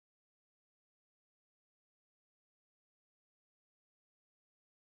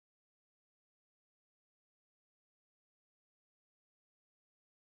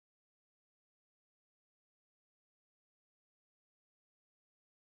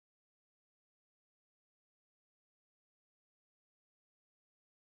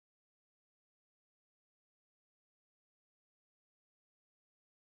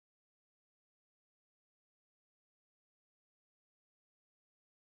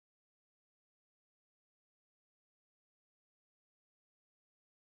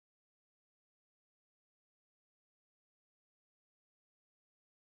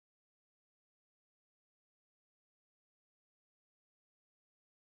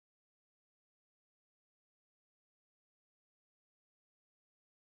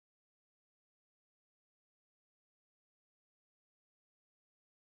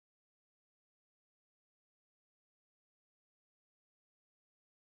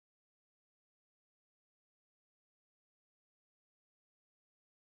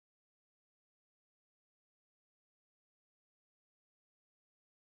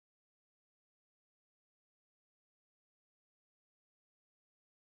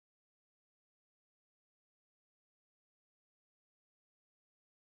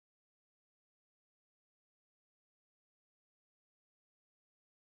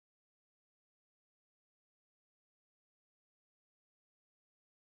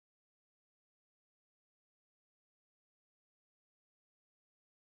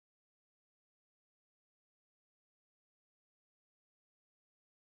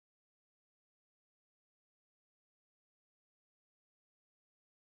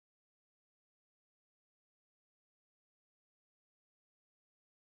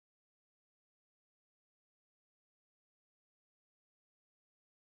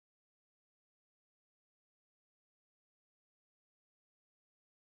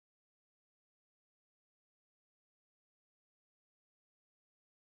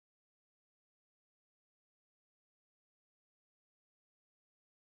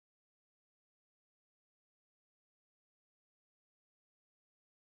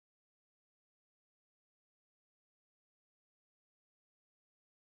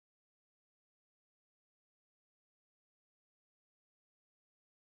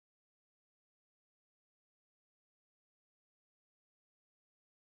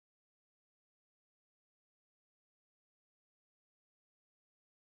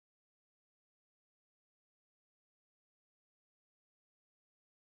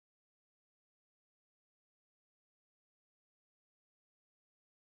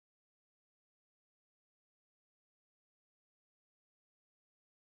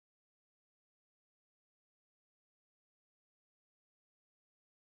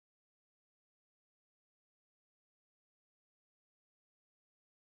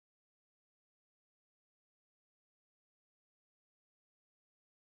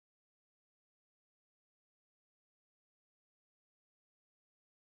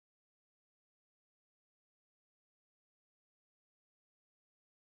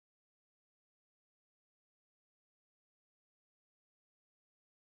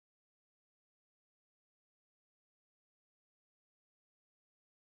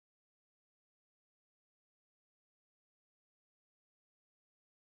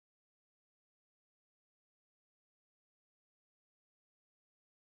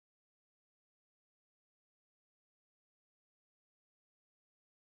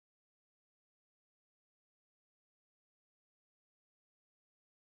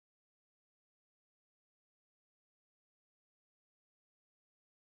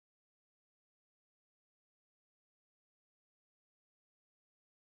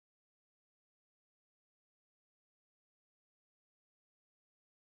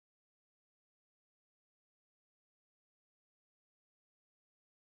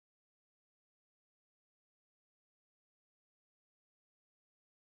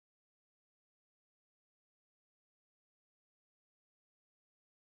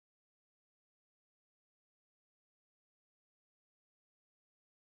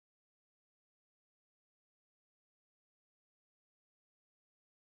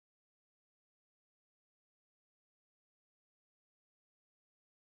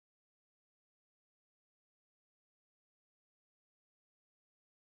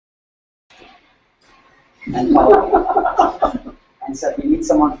and called me and said, we need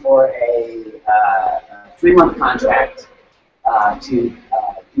someone for a 3-month contract to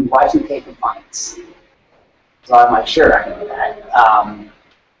do Y2K compliance. So I'm like, sure, I can do that.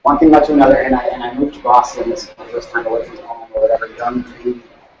 One thing led to another, and I moved to Boston. This is my first time away from home or whatever, young, dreamy,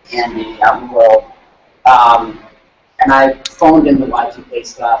 handy, out in the world. And I phoned in the Y2K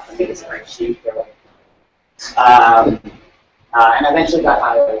stuff and made a spreadsheet. And I eventually got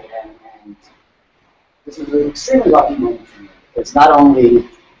hired, and this was an extremely lucky moment for me. It's not only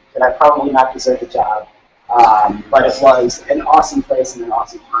that I probably not deserve the job, but it was an awesome place and an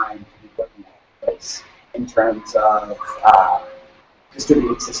awesome time to be working at that place in terms of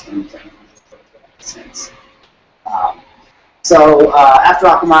distributed systems and things. So after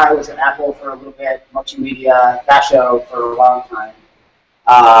Akamai, I was at Apple for a little bit, multimedia, Basho for a long time,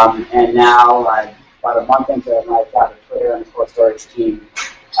 and now I'm about a month into my job at Twitter and the core storage team,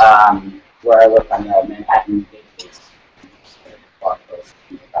 where I work on the Manhattan database.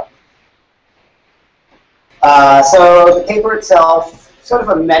 So the paper itself, sort of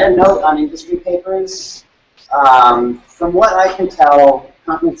a meta note on industry papers. From what I can tell,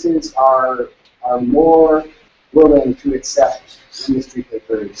 conferences are more willing to accept industry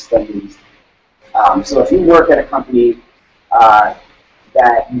papers than these. So if you work at a company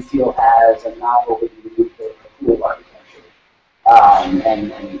that you feel has a novel, unique, or cool architecture,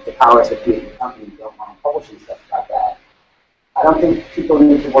 and the powers that be in the company don't want to publish stuff about that, I don't think people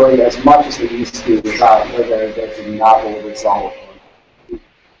need to worry as much as they used to about whether there's a novel result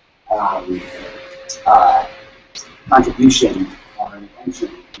or contribution or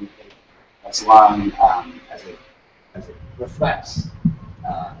intention, as long as it reflects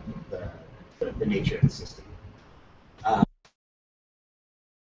the nature of the system.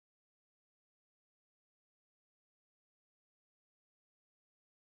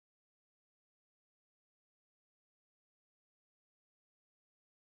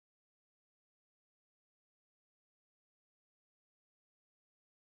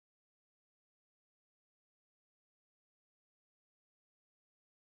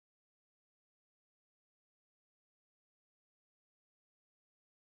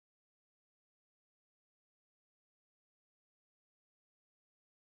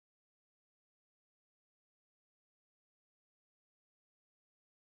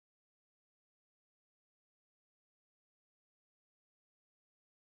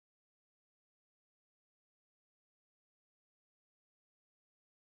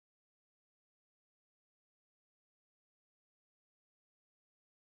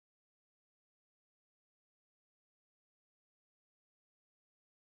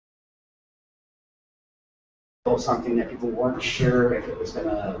 Something that people weren't sure if it was going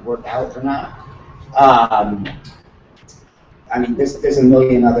to work out or not. I mean, there's a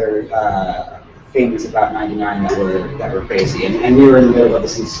million other things about 99 that were crazy, and we were in the middle of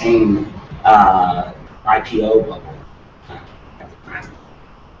this insane IPO bubble at the time.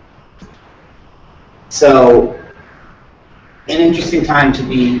 So, an interesting time to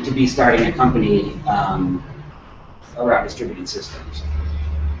be starting a company around distributed systems.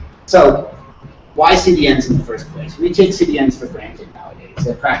 So, why CDNs in the first place? We take CDNs for granted nowadays.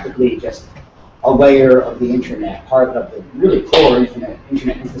 They're practically just a layer of the internet, part of the really core internet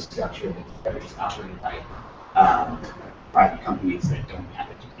infrastructure that is operated by private companies that don't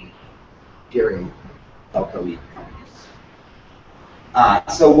happen to be pure telco companies.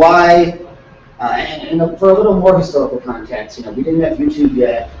 So why? And for a little more historical context, we didn't have YouTube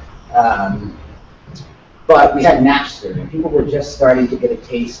yet. But we had Napster, and people were just starting to get a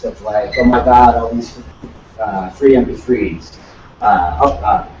taste of like, oh my God, all these free MP3s.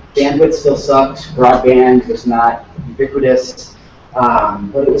 Bandwidth still sucked. Broadband was not ubiquitous,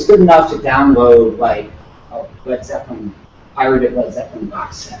 but it was good enough to download like a pirated Led Zeppelin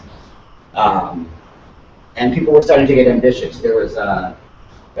box set. And people were starting to get ambitious. There was, and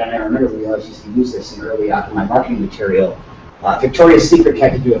I remember we always used to use this in early Akamai marketing material. Victoria's Secret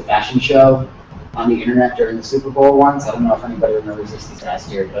had to do a fashion show on the internet during the Super Bowl once. I don't know if anybody remembers this last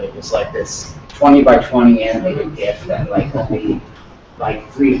year, but it was like this 20 by 20 animated GIF that like only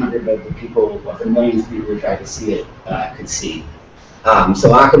like 300 of the people, of the millions of people who tried to see it, could see.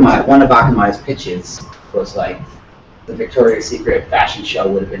 So Akamai, one of Akamai's pitches was like the Victoria's Secret fashion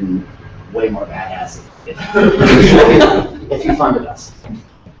show would have been way more badass if you funded us.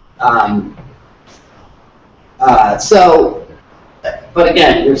 But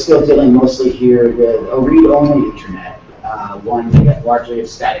again, we're still dealing mostly here with a read-only internet, one that largely of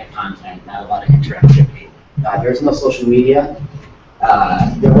static content, not a lot of interactivity. There's no social media.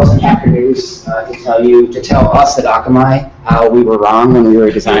 There wasn't Hacker News to tell us at Akamai how we were wrong when we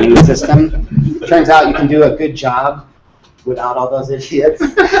were designing the system. Turns out you can do a good job without all those idiots.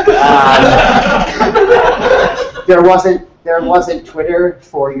 There wasn't Twitter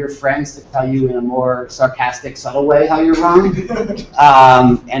for your friends to tell you in a more sarcastic, subtle way how you're wrong,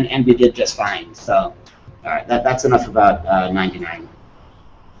 and we did just fine. So, all right, that's enough about 99.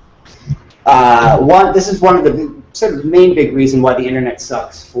 This is one of the sort of main big reason why the internet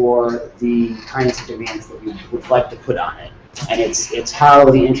sucks for the kinds of demands that we would like to put on it, and it's how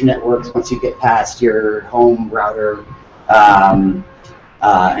the internet works once you get past your home router and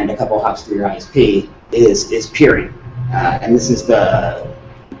a couple hops through your ISP is peering. And this is the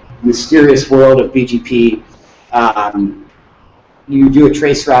mysterious world of BGP. You do a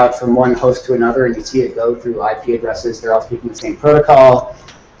trace route from one host to another, and you see it go through IP addresses. They're all speaking the same protocol.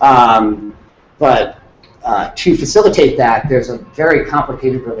 But to facilitate that, there's a very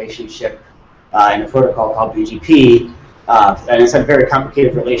complicated relationship in a protocol called BGP. And it's had very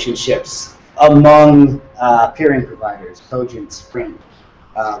complicated relationships among peering providers, Cogent, Sprint,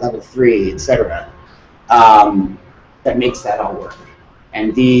 Level 3, etc. That makes that all work.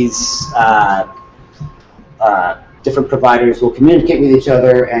 And these different providers will communicate with each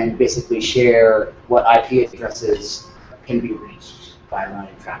other and basically share what IP addresses can be reached by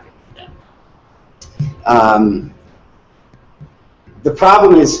routing traffic to them. The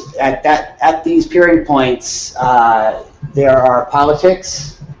problem is at these peering points, there are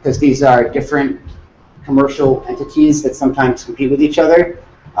politics, because these are different commercial entities that sometimes compete with each other.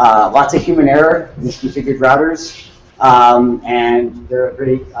 Lots of human error in these configured routers. And they're a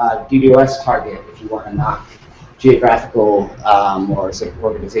great DDoS target if you want to knock geographical or sort of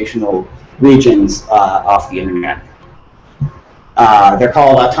organizational regions off the internet. They're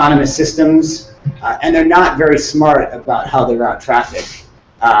called autonomous systems, and they're not very smart about how they route traffic.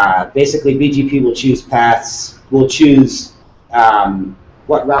 Basically, BGP will choose paths, will choose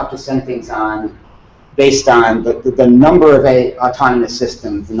what route to send things on based on the number of autonomous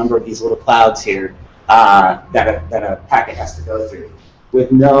systems, the number of these little clouds here, that a packet has to go through,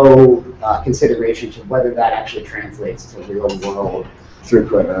 with no consideration to whether that actually translates to real-world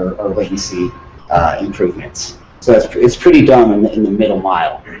throughput or latency improvements. So it's pretty dumb in the middle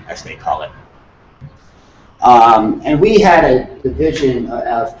mile, as they call it. And we had a division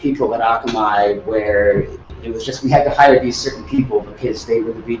of people at Akamai where it was just we had to hire these certain people because they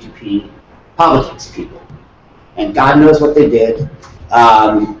were the BGP politics people. And God knows what they did.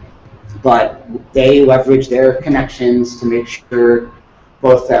 But they leveraged their connections to make sure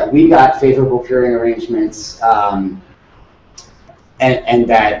both that we got favorable peering arrangements and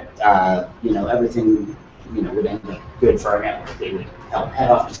that everything would end up good for our network. They would help head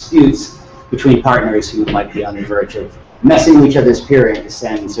off disputes between partners who might be on the verge of messing with each other's peering to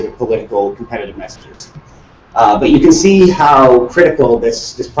send sort of political competitive messages. But you can see how critical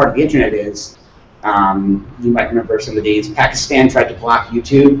this part of the internet is. You might remember some of these. Pakistan tried to block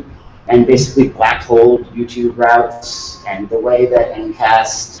YouTube and basically black-holed YouTube routes, and the way that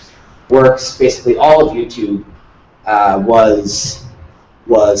Ncast works, basically all of YouTube was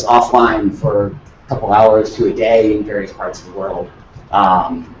offline for a couple hours to a day in various parts of the world.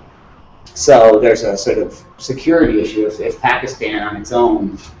 So there's a sort of security issue. If Pakistan on its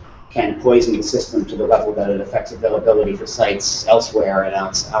own can poison the system to the level that it affects availability for sites elsewhere and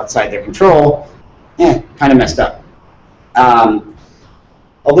outside their control, kind of messed up.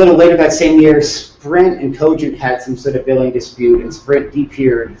 A little later that same year, Sprint and Cogent had some sort of billing dispute, and Sprint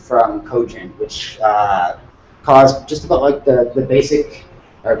de-peered from Cogent, which caused just about like the basic,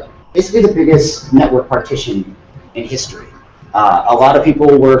 or basically the biggest network partition in history. A lot of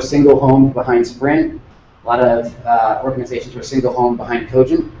people were single-homed behind Sprint. A lot of organizations were single-homed behind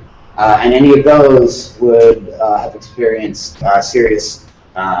Cogent. And any of those would have experienced serious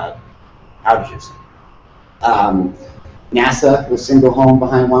outages. NASA was single-home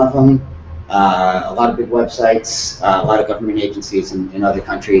behind one of them. A lot of big websites, a lot of government agencies in other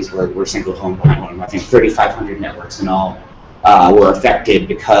countries were single-home behind one of them. I think 3,500 networks in all were affected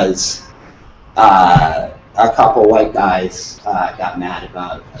because a couple white guys got mad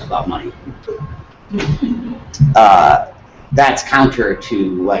about money. That's counter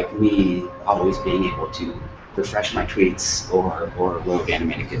to like me always being able to refresh my tweets or load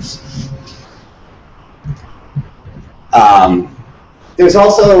animated GIFs. There's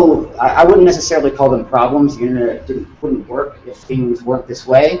also, I wouldn't necessarily call them problems. The internet wouldn't work if things weren't this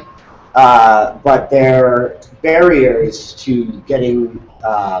way. But they're barriers to getting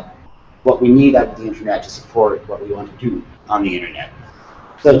what we need out of the internet to support what we want to do on the internet.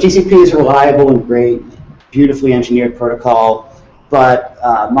 So TCP is a reliable and great, beautifully engineered protocol. But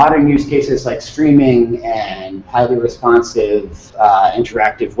modern use cases like streaming and highly responsive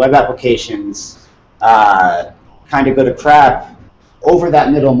interactive web applications kind of go to crap over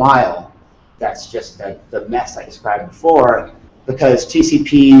that middle mile. That's just the mess I described before, because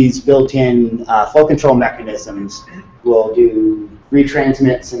TCP's built-in flow control mechanisms will do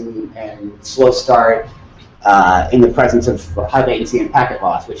retransmits and slow start in the presence of high latency and packet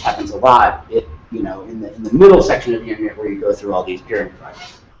loss, which happens a lot in the middle section of the internet where you go through all these peering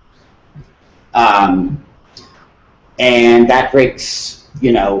projects. And that breaks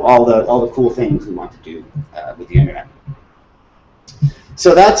all the cool things we want to do with the internet.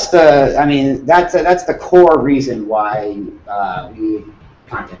 So that's the core reason why we need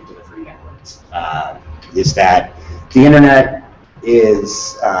content delivery networks. Is that the internet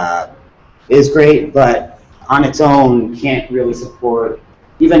is great, but on its own can't really support,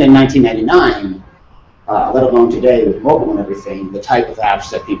 even in 1999, let alone today with mobile and everything, the type of apps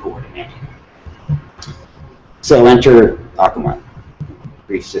that people were demanding. So enter Akamai.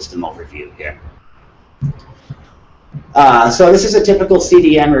 Brief system overview here. So this is a typical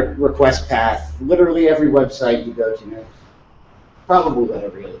CDN request path. Literally every website you go to, probably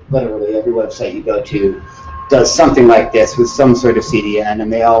literally every website you go to does something like this with some sort of CDN,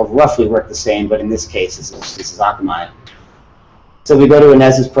 and they all roughly work the same, but in this case, this is Akamai. So we go to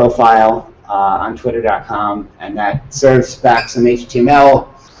Inez's profile on twitter.com, and that serves back some HTML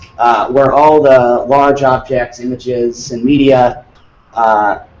where all the large objects, images, and media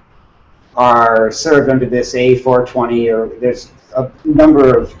are served under this A420, or there's a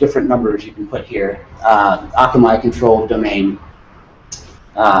number of different numbers you can put here. Akamai controlled domain,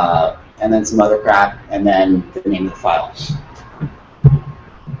 and then some other crap, and then the name of the file.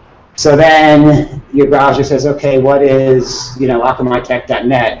 So then your browser says, okay, what is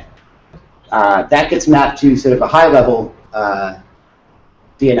AkamaiTech.net? That gets mapped to sort of a high-level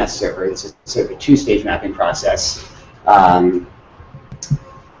DNS server. This is sort of a two-stage mapping process.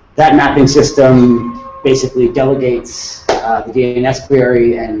 That mapping system basically delegates the DNS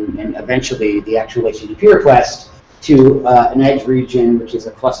query and eventually the actual HTTP request to an edge region, which is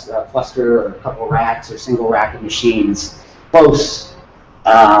a cluster or a couple racks or single rack of machines close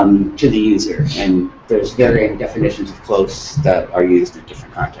to the user. And there's varying definitions of close that are used in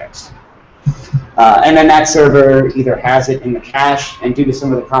different contexts. And then that server either has it in the cache, and due to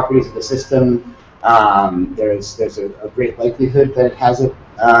some of the properties of the system, there's a great likelihood that it has it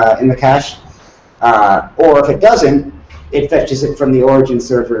in the cache. Or if it doesn't, it fetches it from the origin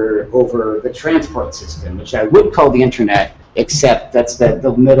server over the transport system, which I would call the internet, except that's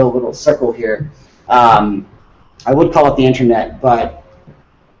the middle little circle here. I would call it the internet, but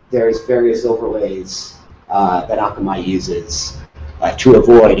there's various overlays that Akamai uses to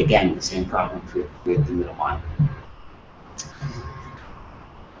avoid, again, the same problem with the middle mile.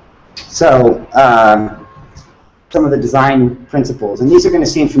 So some of the design principles, and these are going to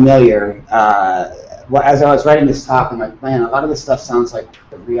seem familiar. As I was writing this talk, I'm like, man, a lot of this stuff sounds like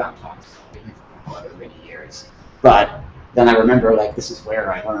the React talks for many years. But then I remember, like, this is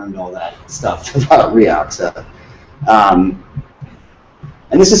where I learned all that stuff about React. So, and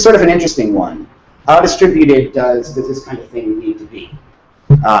this is sort of an interesting one. How distributed does this kind of thing need to be?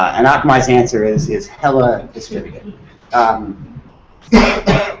 And Akamai's answer is hella distributed.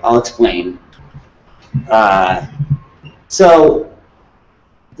 I'll explain. So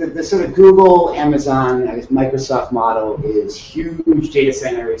the sort of Google, Amazon, I guess Microsoft model is huge data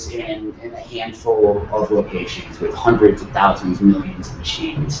centers in a handful of locations with hundreds of thousands, millions of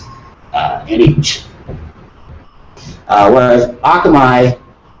machines in each. Whereas Akamai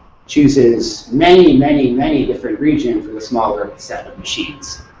chooses many, many, many different regions with a smaller set of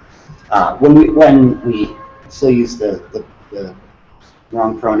machines. When we still use the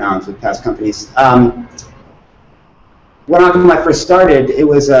wrong pronouns with past companies. When Akamai first started, it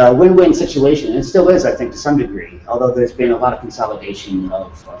was a win-win situation, and it still is, I think, to some degree, although there's been a lot of consolidation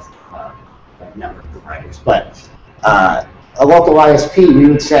of network providers. But a local ISP, we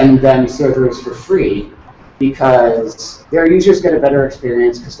would send them servers for free because their users get a better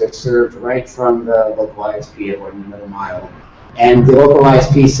experience because they're served right from the local ISP or in the middle mile. And the local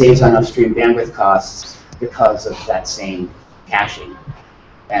ISP saves on upstream bandwidth costs because of that same caching.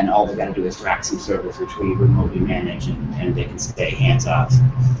 And all they've got to do is rack some servers, which we remotely manage, and they can stay hands-off.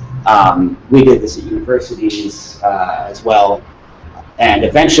 We did this at universities as well. And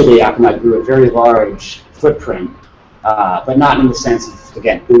eventually, Akamai grew a very large footprint, but not in the sense of,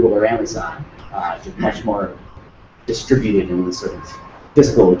 again, Google or Amazon, much more distributed in the sort of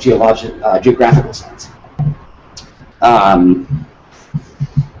physical, geographical sense.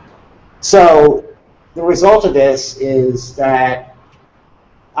 So the result of this is that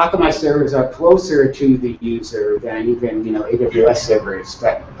Akamai servers are closer to the user than even AWS servers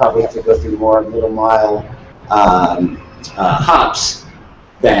that probably have to go through more middle mile hops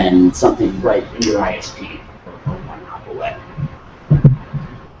than something right in your ISP or one hop away.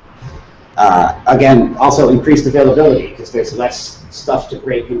 Again, also increased availability because there's less stuff to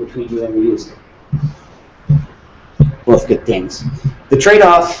break in between you and the user. Both good things. The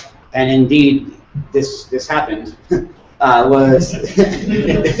trade-off, and indeed this happened, was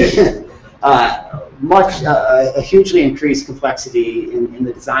a hugely increased complexity in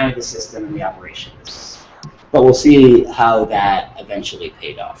the design of the system and the operations. But we'll see how that eventually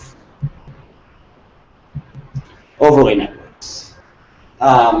paid off. Overlay networks.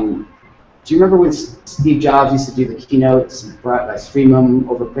 Do you remember when Steve Jobs used to do the keynotes and stream them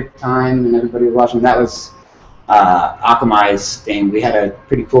over QuickTime and everybody was watching? That was Akamai's thing. We had a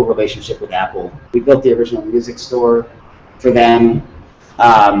pretty cool relationship with Apple. We built the original music store for them,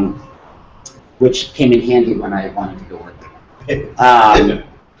 which came in handy when I wanted to go work there.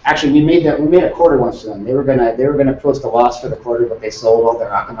 Actually, we made a quarter once for them. They were gonna post a loss for the quarter, but they sold all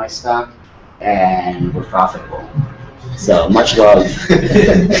their Akamai stock and were profitable. So much love.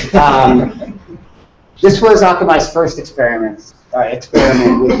 This was Akamai's first experiment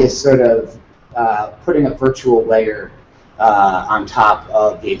with this sort of putting a virtual layer on top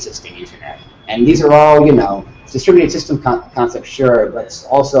of the existing internet. And these are all, distributed system concepts, sure, but it's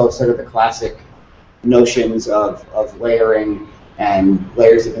also sort of the classic notions of layering and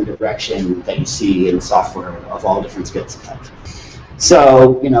layers of indirection that you see in software of all different skill sets.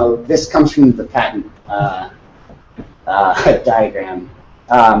 So, this comes from the patent diagram,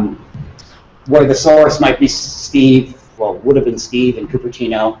 where the source might be would have been Steve in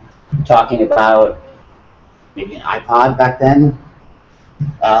Cupertino talking about maybe an iPod back then,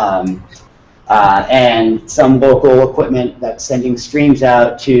 and some local equipment that's sending streams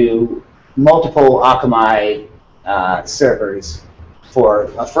out to multiple Akamai servers for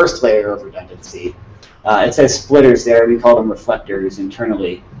a first layer of redundancy. It says splitters there. We call them reflectors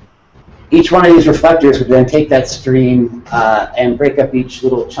internally. Each one of these reflectors would then take that stream and break up each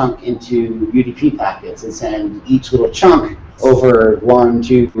little chunk into UDP packets and send each little chunk over 1,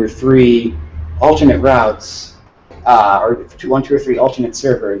 2, or 3 alternate routes, or 1, 2, or 3 alternate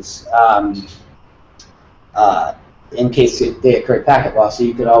servers in case they occurred packet loss. So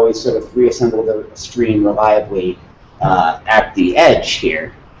you could always sort of reassemble the stream reliably at the edge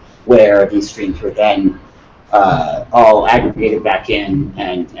here, where these streams were then all aggregated back in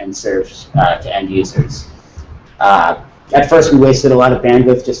and served to end users. At first, we wasted a lot of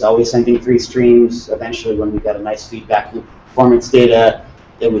bandwidth just always sending 3 streams. Eventually, when we got a nice feedback loop performance data,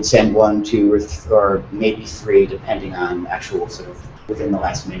 it would send 1, 2, or maybe 3, depending on actual sort of within the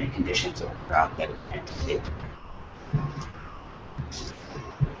last minute conditions or route that it anticipated.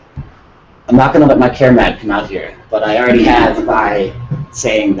 I'm not going to let my CareMat come out here, but I already have by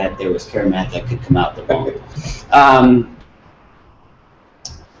saying that there was CareMat that could come out the won't.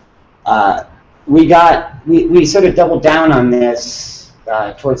 We sort of doubled down on this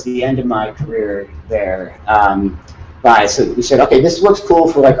towards the end of my career there. So we said, okay, this looks cool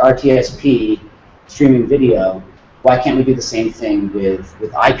for like RTSP streaming video. Why can't we do the same thing with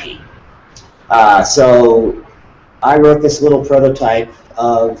IP? So I wrote this little prototype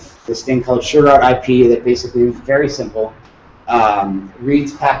of this thing called SureRoute IP that basically is very simple.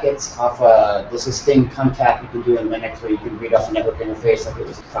 Reads packets off this is thing concat you can do in Linux where you can read off a network interface like it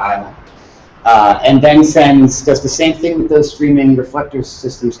was a file. And then does the same thing that those streaming reflector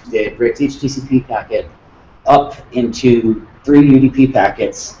systems did, breaks each TCP packet up into 3 UDP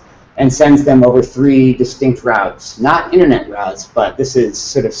packets and sends them over 3 distinct routes. Not internet routes, but this is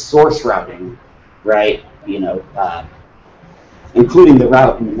sort of source routing, right? Including the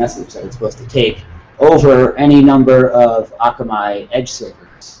route and the message that it's supposed to take over any number of Akamai edge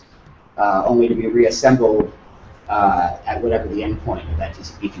servers, only to be reassembled at whatever the endpoint of that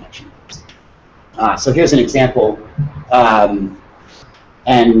TCP connection is. So here's an example.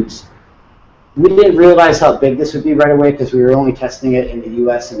 And we didn't realize how big this would be right away because we were only testing it in the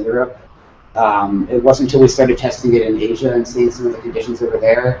US and Europe. It wasn't until we started testing it in Asia and seeing some of the conditions over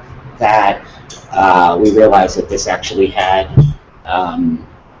there that we realized that this actually had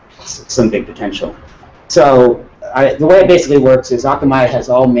some big potential. So the way it basically works is Akamai has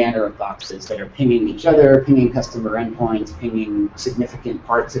all manner of boxes that are pinging each other, pinging customer endpoints, pinging significant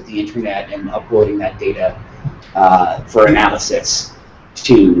parts of the internet, and uploading that data for analysis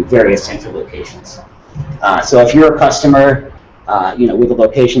to various central locations. So if you're a customer, with a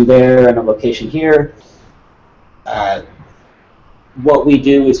location there and a location here, what we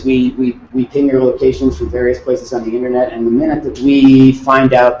do is we ping your locations from various places on the internet, and the minute that we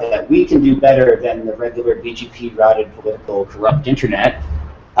find out that we can do better than the regular BGP routed political corrupt internet,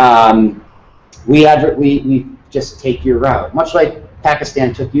 we just take your route. Much like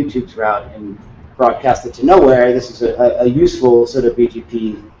Pakistan took YouTube's route and broadcast it to nowhere, this is a useful sort of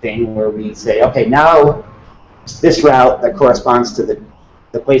BGP thing where we say, okay, now this route that corresponds to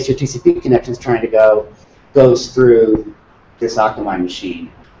the place your TCP connection is trying to go goes through this Akamai machine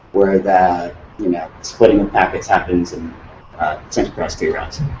where the splitting of packets happens and sent across 3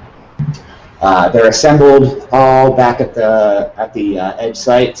 routes. They're assembled all back at the Edge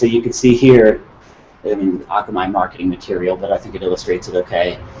site, so you can see here, I mean, Akamai marketing material, but I think it illustrates it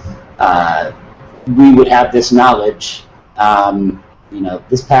okay. We would have this knowledge.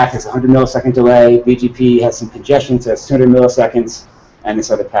 This path has 100 millisecond delay. BGP has some congestion, so it's 200 milliseconds, and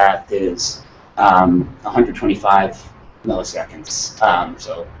this other path is 125 milliseconds.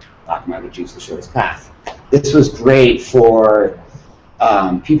 So Akamai would choose the shortest path. This was great for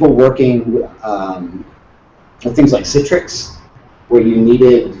people working with things like Citrix, where you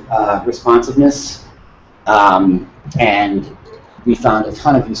needed responsiveness, and we found a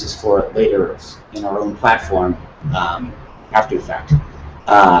ton of uses for it later in our own platform after the fact.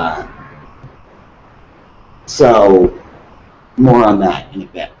 So more on that in a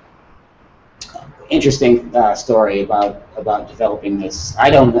bit. Interesting story about developing this. I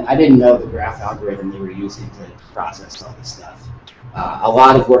didn't know the graph algorithm they were using to process all this stuff. A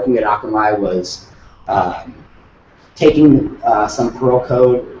lot of working at Akamai was taking some Perl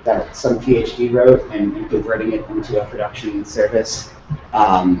code that some PhD wrote and converting it into a production service.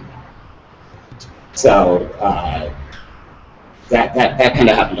 So that kind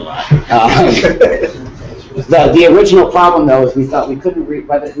of happened a lot. The original problem, though, is we thought we couldn't.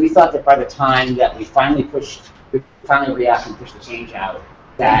 We thought that by the time that we finally react and push the change out,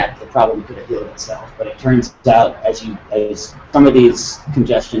 that the problem could have healed itself. But it turns out, as some of these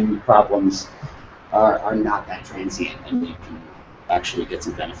congestion problems are not that transient, and you can actually get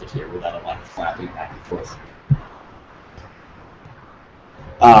some benefit here without a lot of flapping back and forth.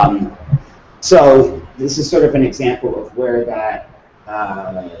 So this is sort of an example of where that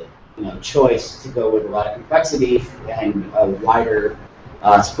choice to go with a lot of complexity and a wider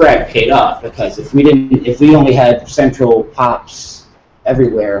spread paid off, because if we only had central POPs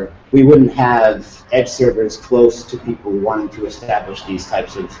everywhere, we wouldn't have edge servers close to people wanting to establish these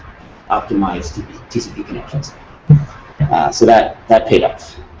types of optimized TCP connections. So that paid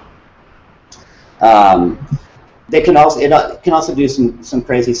off. It can also do some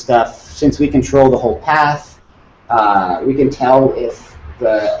crazy stuff. Since we control the whole path, we can tell if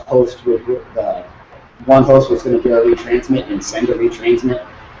the one host was going to do a retransmit and send a retransmit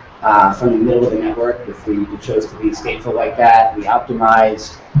from the middle of the network if we chose to be stateful like that. We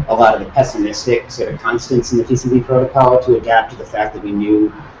optimized a lot of the pessimistic sort of constants in the TCP protocol to adapt to the fact that we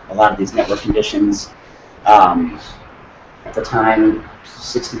knew a lot of these network conditions. At the time,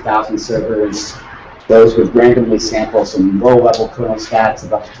 60,000 servers. Those would randomly sample some low-level kernel stats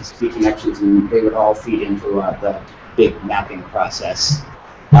about the TCP connections, and they would all feed into the big mapping process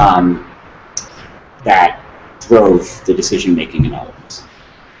that drove the decision-making in all of this.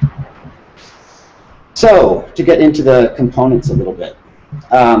 So, to get into the components a little bit.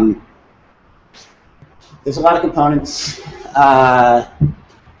 There's a lot of components. I'll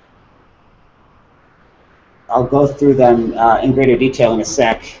go through them in greater detail in a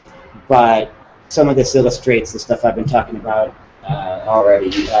sec, but some of this illustrates the stuff I've been talking about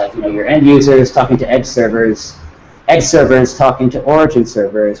already. Your end users talking to edge servers talking to origin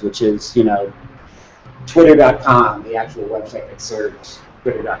servers, which is Twitter.com, the actual website that serves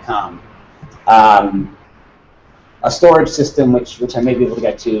Twitter.com. A storage system, which I may be able to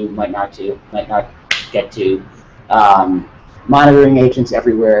get to, might not get to. Monitoring agents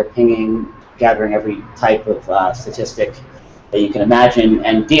everywhere, pinging, gathering every type of statistic that you can imagine,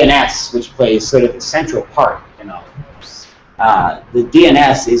 and DNS, which plays sort of a central part in all of this. The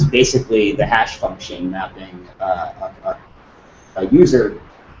DNS is basically the hash function mapping a user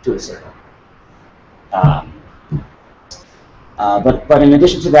to a server. But in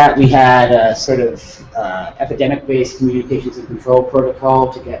addition to that, we had a sort of epidemic-based communications and control protocol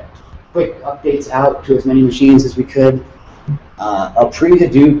to get quick updates out to as many machines as we could. A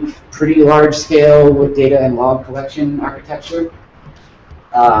pre-Hadoop, pretty large scale with data and log collection architecture.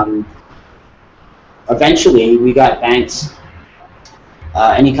 Eventually, we got banks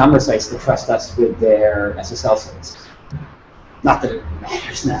and e-commerce sites to trust us with their SSL sites. Not that it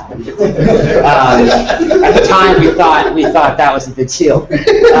matters now. At the time, we thought that was a big deal.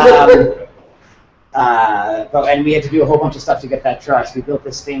 and we had to do a whole bunch of stuff to get that trust. We built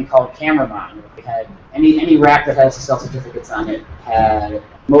this thing called Camera. We had any rack that has SSL certificates on it had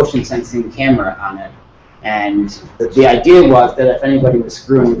motion sensing camera on it. And the idea was that if anybody was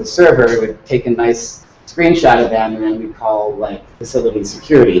screwing with the server, it would take a nice screenshot of them, and then we'd call like facility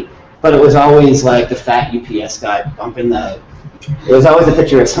security. But it was always like the fat UPS guy bumping the. It was always a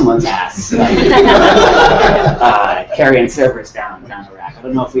picture of someone's ass, like, carrying servers down a rack. I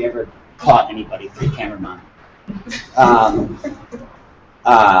don't know if we ever caught anybody through Camera.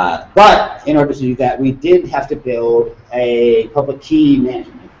 But in order to do that, we did have to build a public key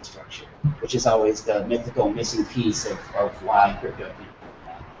management infrastructure, which is always the mythical missing piece of why crypto can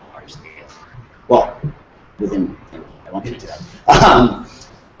have large scale. Well, I won't get into that.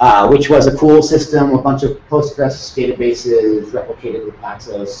 Which was a cool system, a bunch of Postgres databases replicated with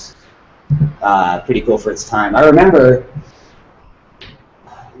Paxos. Pretty cool for its time. I remember,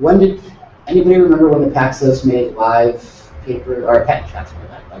 anybody remember when the Paxos made live paper, or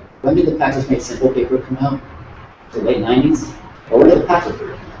when did the Paxos made simple paper come out? The late 90s? Or when did the Paxos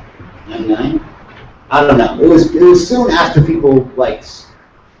paper come out? 99? I don't know. It was soon after people, like,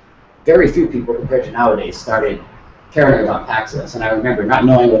 very few people compared to nowadays started caring about Paxos, and I remember not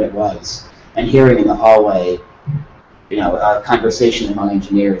knowing what it was and hearing in the hallway, a conversation among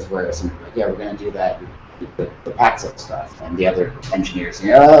engineers where somebody like, yeah, we're going to do that, the Paxos stuff, and the other engineers,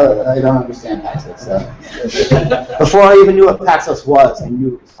 oh, I don't understand Paxos. So before I even knew what Paxos was, I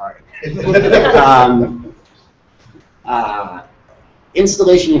knew it was hard.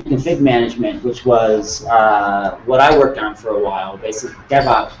 Installation and config management, which was what I worked on for a while, basically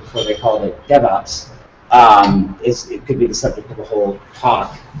DevOps before they called it DevOps. It could be the subject of a whole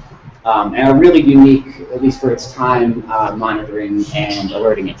talk, and a really unique, at least for its time, monitoring and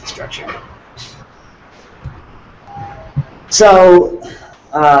alerting infrastructure. So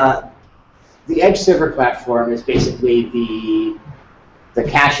the Edge server platform is basically the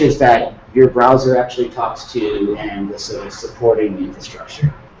caches that your browser actually talks to and the sort of supporting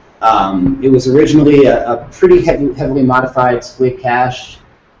infrastructure. It was originally a pretty heavily modified Squid cache.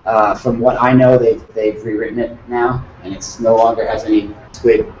 From what I know, they've rewritten it now, and it's no longer has any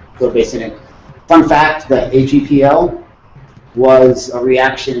Squid code base in it. Fun fact, the AGPL was a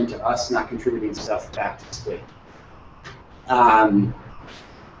reaction to us not contributing stuff back to Squid.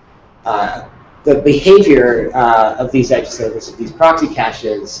 The behavior of these edge servers, of these proxy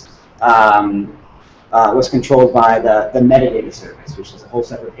caches, was controlled by the metadata service, which is a whole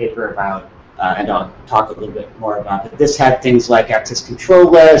separate paper about, and I'll talk a little bit more about it. This had things like access control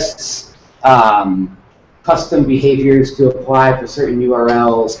lists, custom behaviors to apply for certain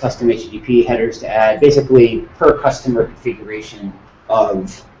URLs, custom HTTP headers to add, basically per customer configuration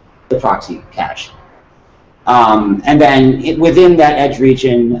of the proxy cache. And then within that edge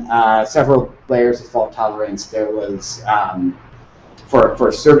region, several layers of fault tolerance. There was,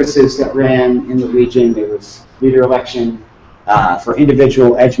 for services that ran in the region, there was leader election. For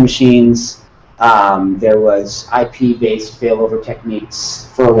individual edge machines, there was IP-based failover techniques.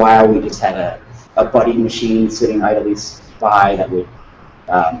 For a while, we just had a buddy machine sitting idly by that would,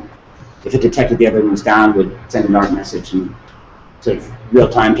 if it detected the other one was down, would send an ART message and sort of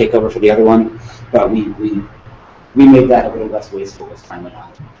real-time take over for the other one. But we made that a little less wasteful as time went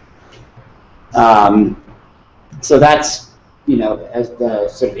on. So that's, as the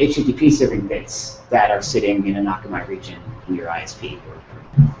sort of HTTP serving bits that are sitting in an Akamai region in your ISP.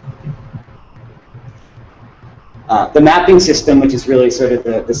 The mapping system, which is really sort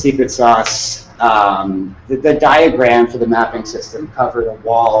of the secret sauce, the diagram for the mapping system covered a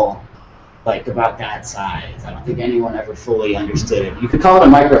wall like about that size. I don't think anyone ever fully understood it. You could call it a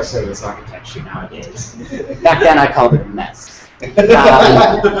microservice architecture nowadays. Back then I called it a mess.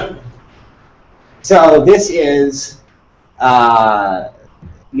 So this is how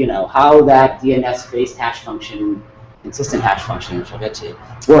that DNS-based hash function, consistent hash function, which I'll get to,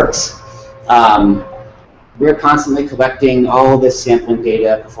 works. We're constantly collecting all this sampling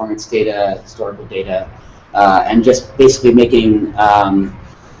data, performance data, historical data, and just basically making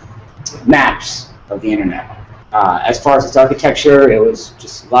maps of the internet. As far as its architecture, it was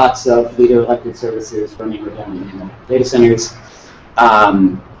just lots of leader-elected services running redundant in the data centers.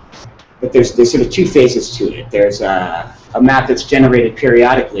 But there's sort of two phases to it. There's a map that's generated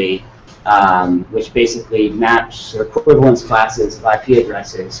periodically, which basically maps or equivalence classes of IP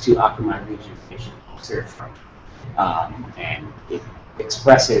addresses to Akamai region information served from, and it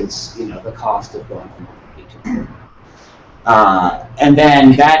expresses, the cost of going from one to another. And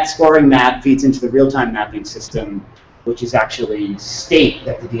then that scoring map feeds into the real-time mapping system, which is actually state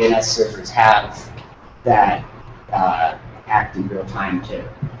that the DNS servers have that act in real time to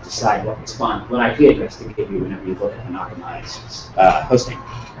decide what IP address to give you whenever you look at an Akamai's hosting.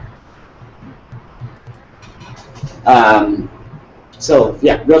 So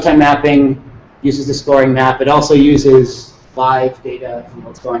yeah, real-time mapping uses the scoring map. It also uses live data from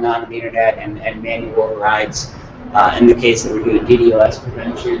what's going on the internet and manual overrides. In the case that we're doing DDoS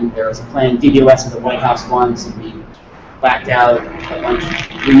prevention, there was a planned DDoS at the White House once, and we backed out a bunch.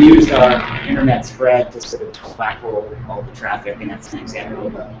 We used our internet spread to sort of backroll all the traffic, and that's an example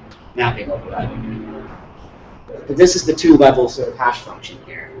of a mapping override. But this is the two-level sort of hash function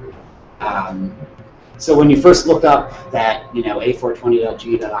here. So when you first look up that,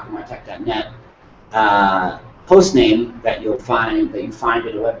 a420.g.akamai.net host name that you find in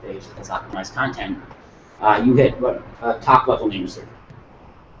a web page that has Akamai's content, you hit what top level name server,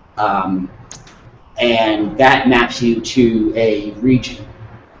 and that maps you to a region,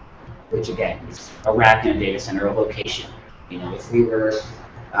 which again is a rack in a data center, a location. If we were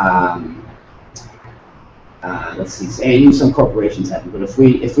let's see, and some corporations have it, but if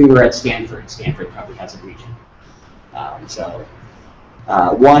we were at Stanford probably has a region.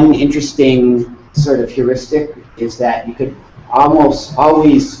 One interesting sort of heuristic is that you could almost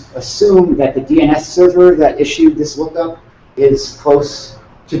always assume that the DNS server that issued this lookup is close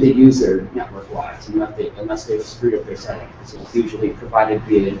to the user network-wise, unless they've screwed up their settings. It's usually provided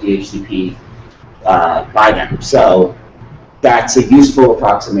via DHCP by them. So that's a useful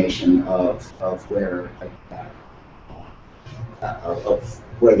approximation of where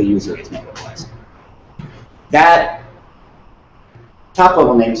the user is network-wise. That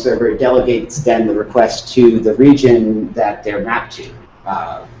top-level name server delegates then the request to the region that they're mapped to,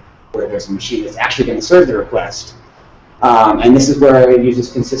 where there's a machine that's actually going to serve the request. And this is where it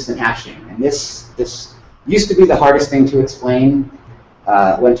uses consistent hashing. And this used to be the hardest thing to explain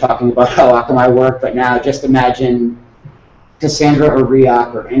when talking about how Akamai worked, but now just imagine Cassandra or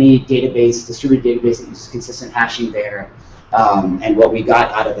Riak or any database, distributed database that uses consistent hashing there. And what we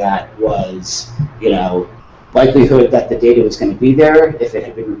got out of that was, likelihood that the data was going to be there if it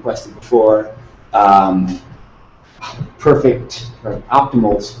had been requested before, perfect or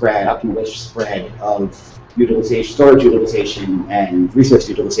optimal spread of utilization, storage utilization, and resource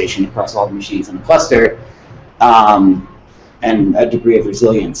utilization across all the machines in the cluster, and a degree of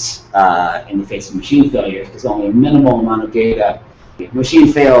resilience in the face of machine failures, because only a minimal amount of data. If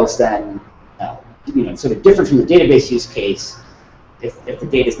machine fails, then sort of different from the database use case. If the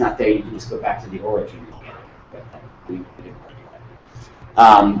data is not there, you can just go back to the origin and get it. But we didn't want to do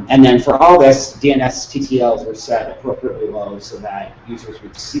that. And then for all this, DNS TTLs were set appropriately low so that users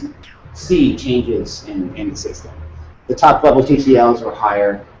would see changes in the system. The top level TTLs were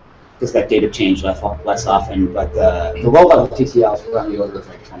higher because that data changed less often, but the low level TTLs were on the order of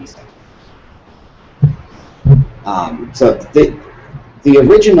like 20 seconds. So the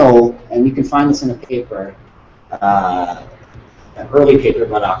original, and you can find this in a paper, an early paper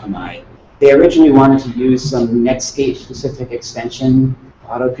about Akamai, they originally wanted to use some Netscape-specific extension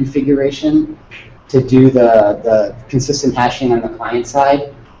auto-configuration to do the consistent hashing on the client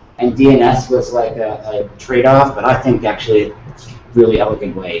side, and DNS was like a trade-off, but I think actually it's a really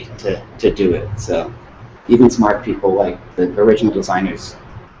elegant way to do it. So even smart people like the original designers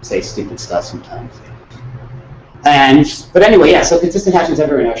say stupid stuff sometimes. But anyway, yeah, so consistent hashing is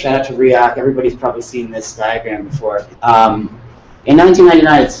everywhere now. Shout out to Riak. Everybody's probably seen this diagram before. In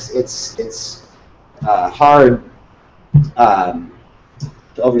 1999, it's hard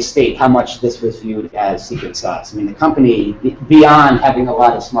to overstate how much this was viewed as secret sauce. I mean, the company, beyond having a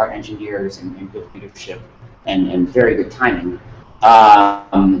lot of smart engineers and good leadership and very good timing,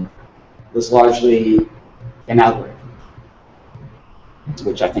 was largely an algorithm,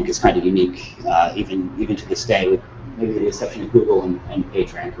 which I think is kind of unique, even to this day, with maybe the exception of Google and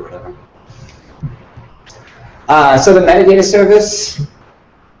PageRank or whatever. So the metadata service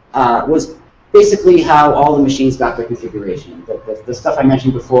was basically how all the machines got their configuration. The stuff I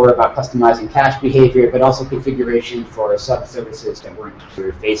mentioned before about customizing cache behavior, but also configuration for sub-services that weren't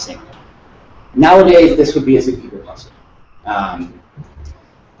computer-facing. Nowadays, this would be a zookeeper cluster.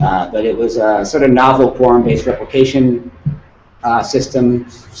 But it was a sort of novel quorum-based replication system.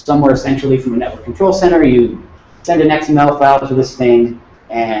 Somewhere centrally from a network control center, you send an XML file to this thing,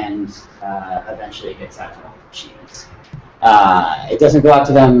 and eventually it gets out to all the machines. It doesn't go out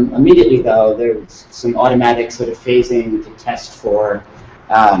to them immediately, though. There's some automatic sort of phasing to test for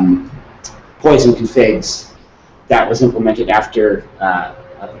poison configs that was implemented after a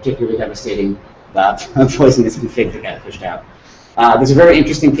particularly devastating poisonous config that got pushed out. There's a very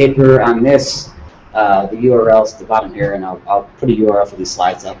interesting paper on this. The URL's at the bottom here, and I'll put a URL for these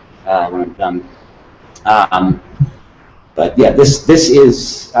slides up when I'm done. But yeah, this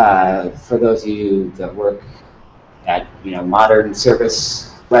is for those of you that work at modern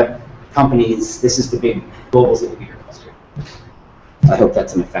service web companies. This is the big global ZipRecruiter cluster. I hope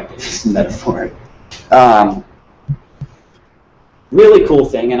that's an effective metaphor. Really cool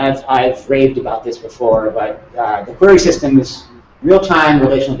thing, and I've raved about this before, but the query system is real-time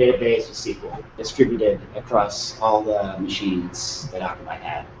relational database with SQL distributed across all the machines that Akamai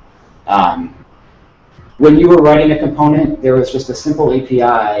had. When you were writing a component, there was just a simple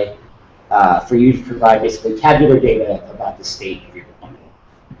API for you to provide basically tabular data about the state of your component.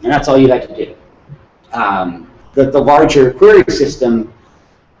 And that's all you had to do. The larger query system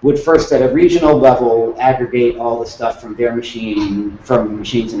would first at a regional level aggregate all the stuff from their machine, from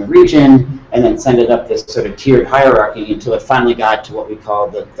machines in a region, and then send it up this sort of tiered hierarchy until it finally got to what we call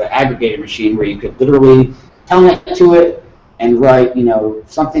the aggregated machine, where you could literally telnet to it and write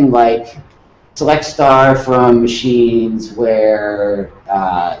something like select star from machines where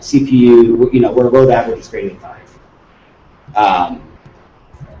CPU, where load average is greater than 5.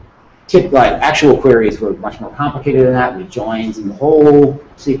 Like actual queries were much more complicated than that, with joins and the whole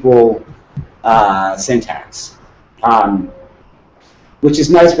SQL syntax, which is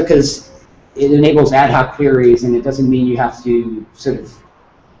nice because it enables ad hoc queries, and it doesn't mean you have to sort of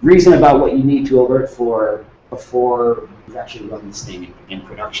reason about what you need to alert for before you actually run this thing in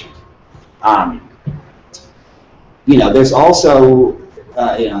production. There's also,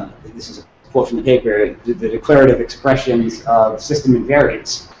 this is a quote from the paper, the declarative expressions of system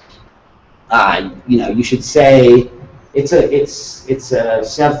invariants. You should say it's a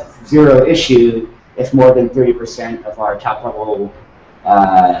Ceph0 issue if more than 30% of our top-level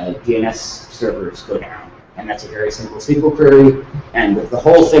DNS servers go down. And that's a very simple SQL query. And the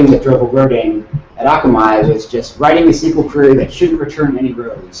whole thing that drove alerting at Akamai was just writing a SQL query that shouldn't return any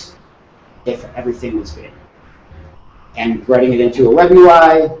rows if everything was good. And writing it into a web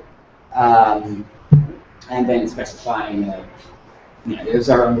UI, and then specifying it was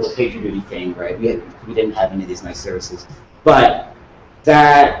our own little PagerDuty thing, right? We didn't have any of these nice services. But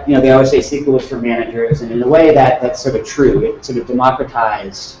that, they always say SQL is for managers, and in a way that's sort of true. It sort of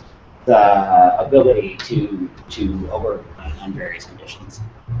democratized the ability to alert on various conditions.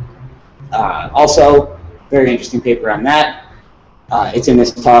 Also, very interesting paper on that. It's in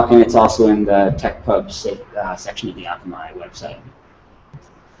this talk, and it's also in the TechPub section of the Akamai website.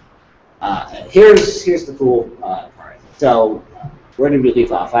 Here's the cool part. So, where did we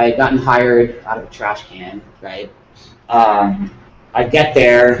leave off? I had gotten hired out of a trash can, right? I get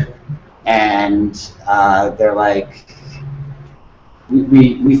there, and they're like,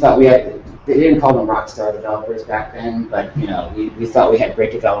 we thought we had, they didn't call them rockstar developers back then, but we thought we had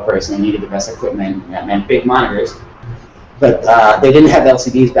great developers and they needed the best equipment, and that meant big monitors. But they didn't have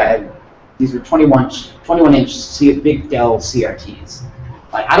LCDs back then. These were 21-inch big Dell CRTs.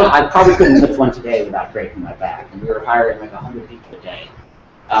 Like I probably couldn't lift one today without breaking my back, and we were hiring like 100 people a day.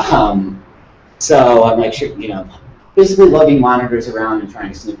 So I'm like, sure, basically lugging monitors around and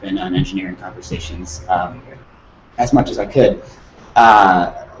trying to snoop in on engineering conversations as much as I could.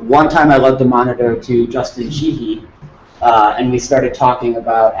 One time I lugged a monitor to Justin Sheehy, and we started talking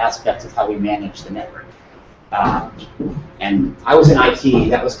about aspects of how we manage the network. And I was in IT,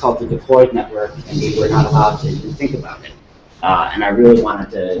 that was called the deployed network, and we were not allowed to even think about it. And I really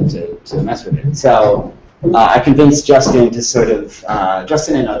wanted to mess with it. So I convinced Justin to sort of,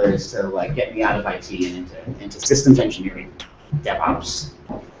 Justin and others, to like get me out of IT and into systems engineering, DevOps.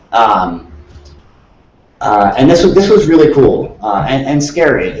 And this was really cool and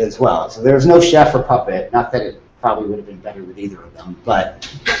scary as well. So there was no chef or puppet, not that it probably would have been better with either of them, but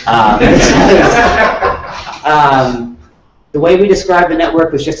the way we described the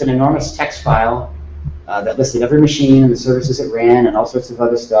network was just an enormous text file that listed every machine and the services it ran and all sorts of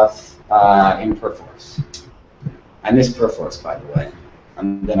other stuff in Perforce. I miss Perforce, by the way.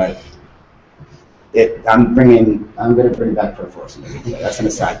 I'm gonna bring back Perforce. That's an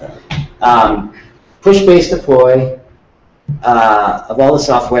aside though. Push-based deploy of all the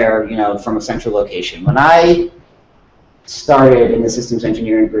software, from a central location. When I started in the systems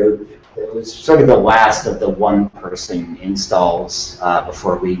engineering group, it was sort of the last of the one-person installs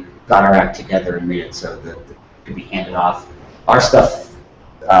before we got our act together and made it so that it could be handed off. Our stuff,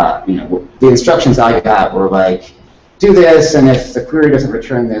 the instructions I got were like, do this, and if the query doesn't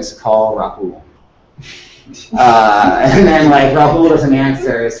return this, call Rahul. And then like Rahul doesn't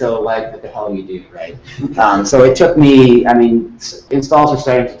answer, so like what the hell you do, right? So it took me, installs are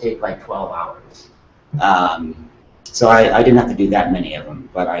starting to take like 12 hours. So I didn't have to do that many of them,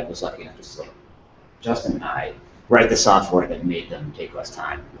 but I was lucky enough to sort of, Justin and I, write the software that made them take less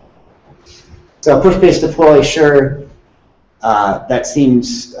time. So push-based deploy, sure. that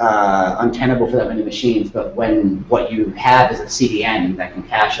seems untenable for that many machines, but when what you have is a CDN that can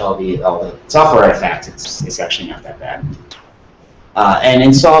cache all the software artifacts, it's actually not that bad. And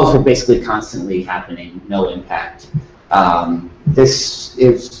installs are basically constantly happening, no impact. This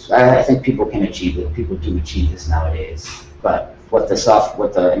is, I think people can achieve it. People do achieve this nowadays. But what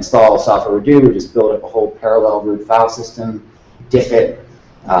the install software would do would just build up a whole parallel root file system, diff it.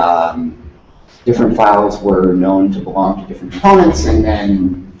 Different files were known to belong to different components, and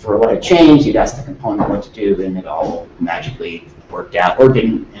then for what had changed, you'd ask the component what to do, and it all magically worked out, or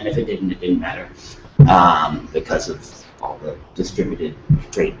didn't. And if it didn't, it didn't matter because of all the distributed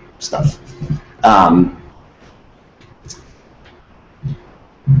trait stuff.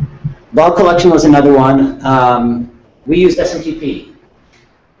 Log collection was another one. We used SMTP.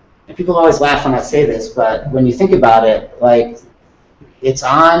 And people always laugh when I say this, but when you think about it, like, it's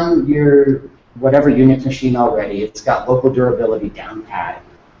on your whatever Unix machine already. It's got local durability down pat.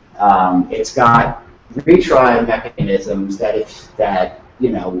 It's got retry mechanisms that you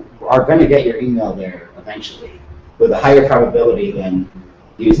know are going to get your email there eventually, with a higher probability than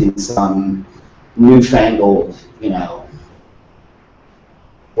using some newfangled, you know,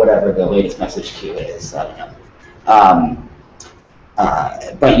 whatever the latest message queue is. I don't know.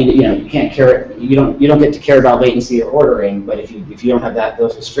 But you know, you can't care. You don't get to care about latency or ordering. But if you don't have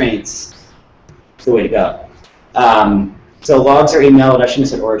those restraints, it's the way to go. So logs are emailed. I shouldn't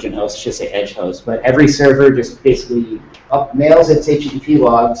have said origin host. I should say edge host. But every server just basically mails its HTTP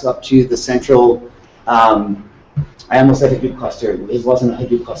logs up to the central. I almost said Hadoop cluster. It wasn't a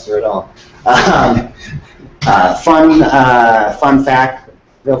Hadoop cluster at all. Fun fact.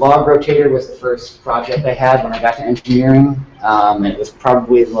 The log rotator was the first project I had when I got to engineering. And it was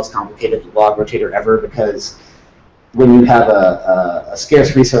probably the most complicated log rotator ever, because when you have a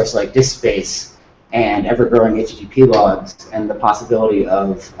scarce resource like disk space and ever-growing HTTP logs and the possibility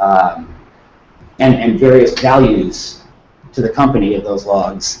of and various values to the company of those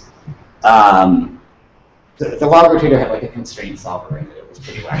logs, the log rotator had like a constraint solver in it. It was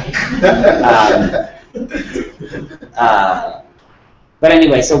pretty wacky. But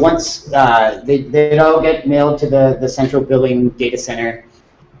anyway, so once they'd all get mailed to the central billing data center,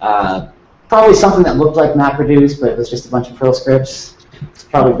 probably something that looked like MapReduce, but it was just a bunch of Perl scripts. It's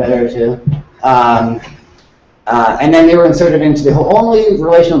probably better too. And then they were inserted into the only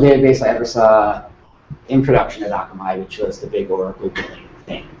relational database I ever saw in production at Akamai, which was the big Oracle billing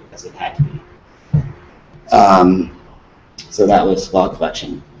thing, because it had to be. So that was log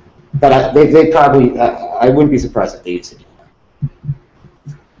collection. But they probably, I wouldn't be surprised if they used it.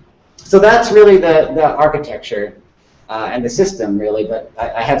 So that's really the architecture and the system, really. But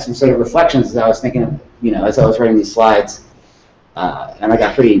I had some sort of reflections as I was thinking of, you know, as I was writing these slides. And I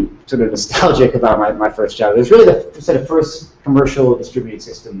got pretty sort of nostalgic about my first job. It was really the sort of first commercial distributed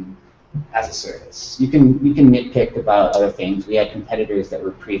system as a service. You can nitpick about other things. We had competitors that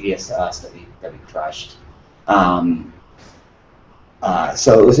were previous to us that we crushed.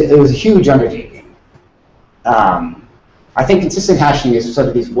 So it was a huge undertaking. I think consistent hashing is sort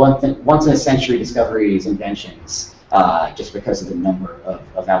of these once in a century discoveries, inventions, just because of the number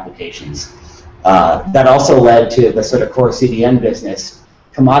of applications. That also led to the sort of core CDN business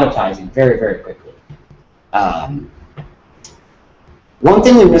commoditizing very, very quickly. One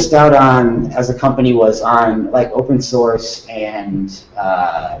thing we missed out on as a company was on like open source and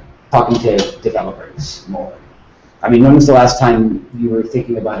talking to developers more. I mean, when was the last time you were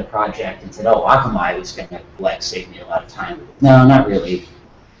thinking about a project and said, "Oh, Akamai was going to like save me a lot of time"? No, not really.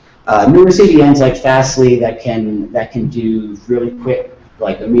 Newer CDNs like Fastly that can do really quick,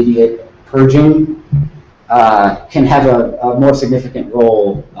 like immediate purging, can have a more significant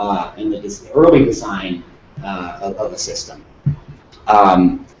role in the early design of a system.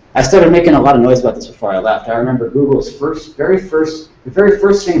 I started making a lot of noise about this before I left. I remember Google's the very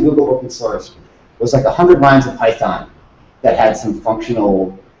first thing Google open sourced was like 100 lines of Python that had some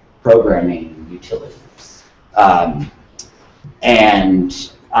functional programming utilities.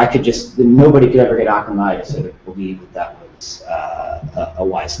 And I could nobody could ever get Akamai to sort of believe that was a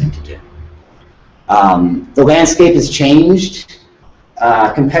wise thing to do. The landscape has changed.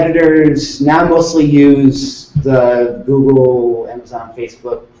 Competitors now mostly use the Google, Amazon,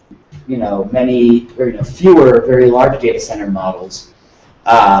 Facebook, you know, fewer very large data center models.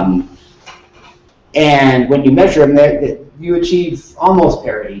 And when you measure them, you achieve almost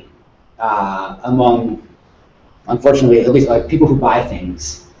parity among, unfortunately, at least like people who buy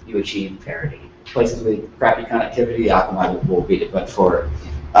things, you achieve parity. Places with crappy connectivity, Akamai will beat it, but for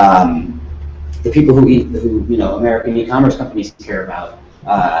the people who American e-commerce companies care about,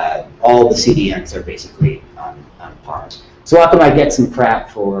 all the CDNs are basically on par. So Akamai gets some crap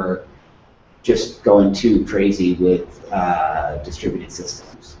for just going too crazy with distributed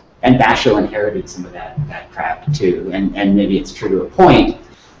systems. And Basho inherited some of that crap too, and maybe it's true to a point,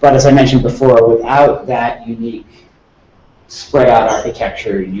 but as I mentioned before, without that unique spread out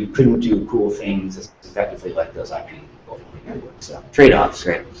architecture, you couldn't do cool things as effectively like those IP networks. So trade-offs,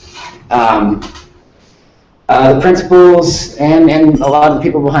 right? The principles and a lot of the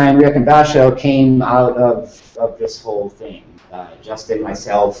people behind Riek and Basho came out of this whole thing. Justin,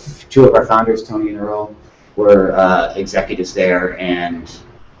 myself, two of our founders, Tony and Earl, were executives there, and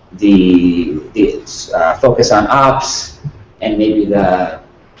the focus on ops and maybe the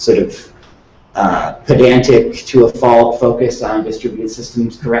sort of pedantic to a fault focus on distributed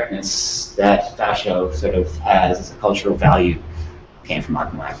systems correctness that Basho sort of has as a cultural value came from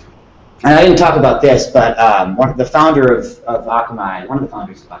Akamai. And I didn't talk about this, but the founder of Akamai, one of the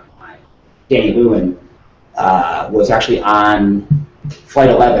founders of Akamai, Danny Lewin, was actually on Flight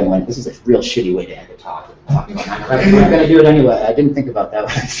 11 when, this is a real shitty way to end a talk, talking about 9/11. I'm going to do it anyway. I didn't think about that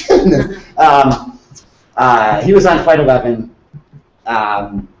one. He was on Flight 11,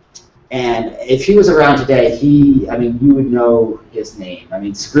 and if he was around today, I mean, you would know his name. I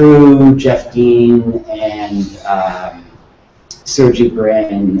mean, screw Jeff Dean and Sergey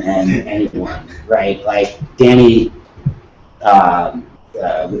Brin and anyone, right? Like Danny,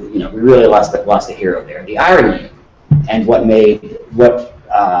 we really lost a hero there. The irony, and what made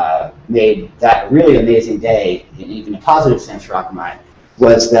that really amazing day, in even a positive sense for Akamai,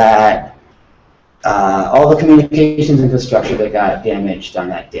 was that all the communications infrastructure that got damaged on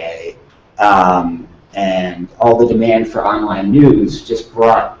that day, and all the demand for online news just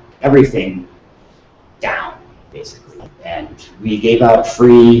brought everything down, basically. And we gave out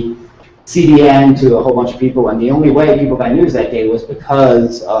free CDN to a whole bunch of people, and the only way people got news that day was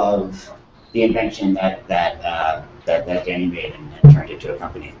because of the invention that Danny made and turned into a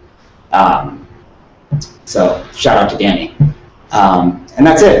company. So shout out to Danny. And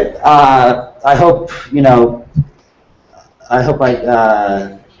that's it. I hope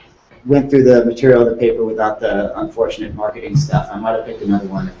I went through the material of the paper without the unfortunate marketing stuff. I might have picked another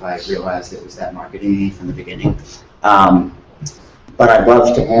one if I realized it was that marketing from the beginning. But I'd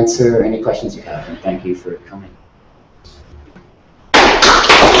love to answer any questions you have, and thank you for coming.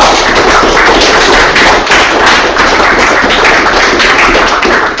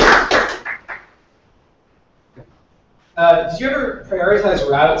 Did you ever prioritize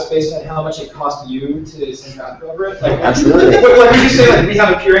routes based on how much it cost you to send traffic over it? Like, absolutely. Like, would you say, like, we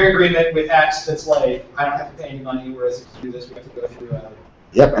have a peering agreement with X that's like, I don't have to pay any money, whereas if you do this, we have to go through.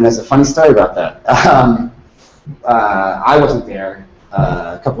 Yep, and there's a funny story about that. I wasn't there.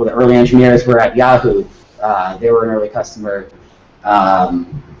 A couple of the early engineers were at Yahoo. They were an early customer.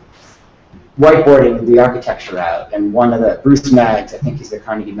 Whiteboarding the architecture out, and one of the, Bruce Maggs, I think he's the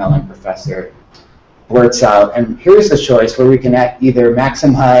Carnegie Mellon professor, blurts out, and here's the choice where we can either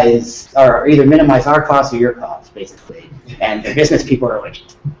maximize, or either minimize our costs or your costs, basically. And the business people are like,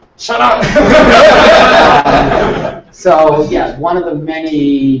 shut up! So yeah, one of the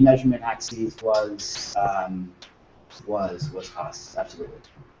many measurement axes was costs, absolutely.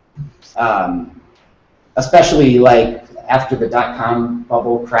 Especially like after the .com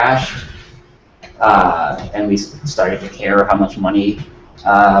bubble crashed, and we started to care how much money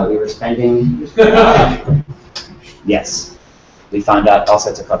we were spending. Yes, we found out all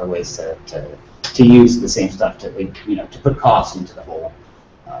sorts of clever ways to use the same stuff to put costs into the whole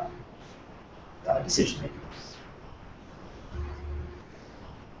decision making.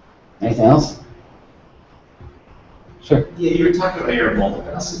 Anything else? Sure. Yeah, you were talking about your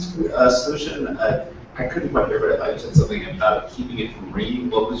multi-message solution. I couldn't quite hear, but I thought you said something about keeping it from ringing.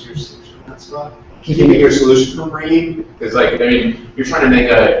 What was your solution in that spot? Keeping your solution from ringing? Because, like, I mean, you're trying to make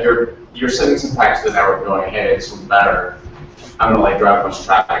you're sending some packets to the network going, hey, this one's better. I'm going to, like, drive a bunch of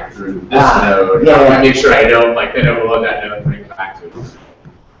traffic through this node. Yeah, I want to make sure I don't, like, then overload that node and bring it back to it.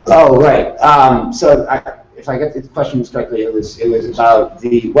 Oh, right. So if I get the question correctly, it was about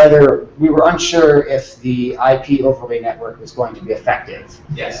whether we were unsure if the IP overlay network was going to be effective.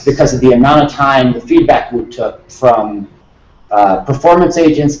 Yes. Because of the amount of time the feedback loop took from performance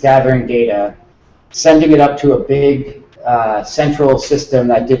agents gathering data, sending it up to a big central system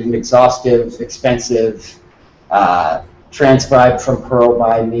that did an exhaustive, expensive, transcribed from Perl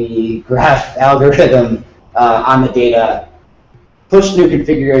by me graph algorithm on the data, push new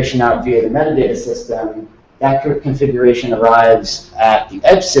configuration out via the metadata system. That configuration arrives at the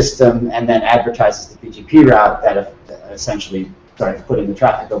edge system and then advertises the PGP route that essentially starts putting the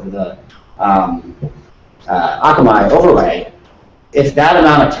traffic over the Akamai overlay, if that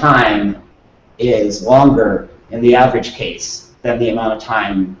amount of time is longer in the average case than the amount of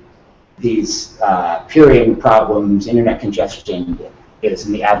time these peering problems, internet congestion is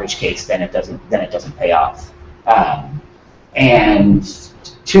in the average case, then it doesn't pay off. And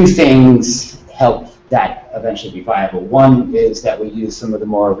two things help that eventually be viable. One is that we use some of the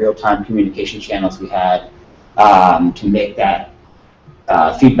more real-time communication channels we had to make that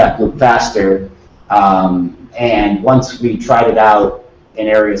feedback loop faster. And once we tried it out in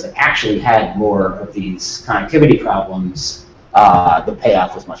areas that actually had more of these connectivity problems, the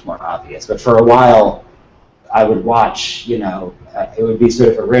payoff was much more obvious. But for a while, I would watch, it would be sort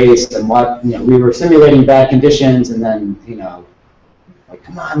of a race, and we were simulating bad conditions, and then, like,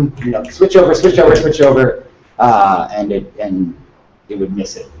 come on, switch over, and it would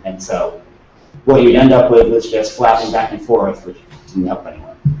miss it. And so what you'd end up with was just flapping back and forth, which didn't help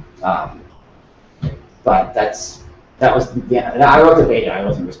anyone. But I wrote the beta. I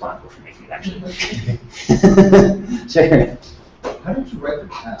wasn't responsible for making it actually. Sure. How did you write the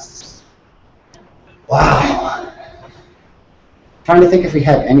tests? Wow. Trying to think if we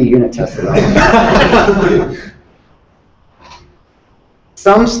had any unit tests at all.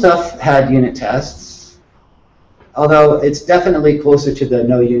 Some stuff had unit tests, although it's definitely closer to the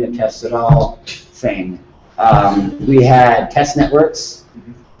no unit tests at all thing. We had test networks.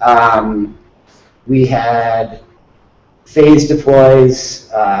 We had phase deploys.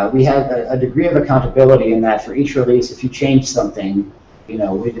 We had a degree of accountability in that for each release, if you change something,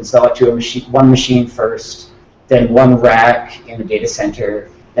 we'd install it to one machine first, then one rack in a data center,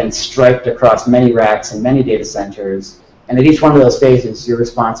 then striped across many racks and many data centers. And at each one of those phases, you're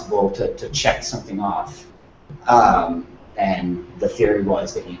responsible to check something off. And the theory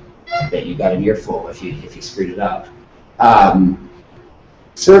was that you got an earful if you screwed it up.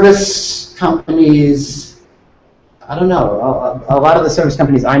 Service companies, I don't know. A lot of the service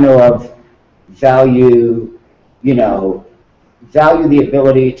companies I know of value the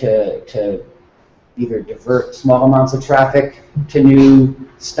ability to either divert small amounts of traffic to new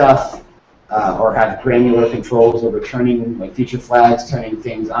stuff, or have granular controls over turning, like feature flags, turning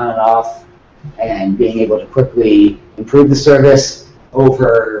things on and off, and being able to quickly improve the service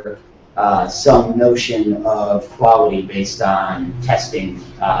over some notion of quality based on testing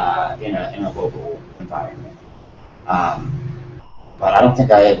in a local environment. But I don't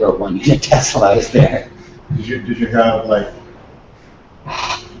think I wrote one unit test while I was there. Did you have like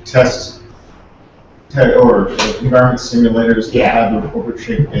or environment simulators that had the corporate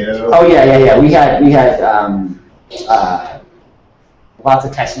shaped data? Oh yeah. We had lots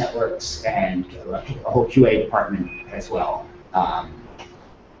of test networks and a whole QA department as well.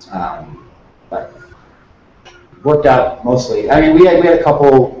 But worked out mostly. I mean, we had a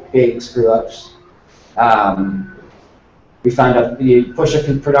couple big screw ups. We found out you push a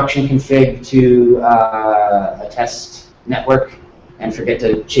production config to a test network and forget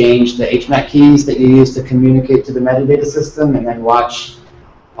to change the HMAC keys that you use to communicate to the metadata system, and then watch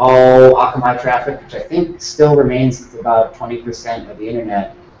all Akamai traffic, which I think still remains about 20% of the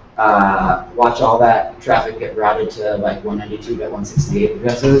internet. Watch all that traffic get routed to like 192.168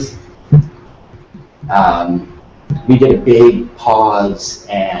 addresses. We did a big pause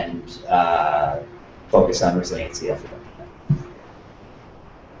and focus on resiliency after that.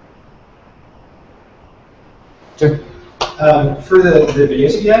 Sure. For the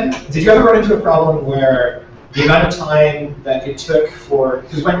videos you did you ever run into a problem where the amount of time that it took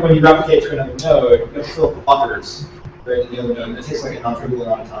because when you replicate to another node, you have to fill up the buffers, right, in the other node, it takes like a non-trivial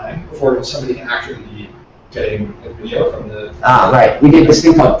amount of time before somebody can actually be getting a video from the... Right. We did this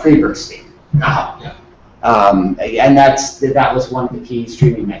thing called pre-bursting. Yeah. And that was one of the key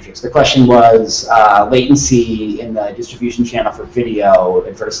streaming metrics. The question was latency in the distribution channel for video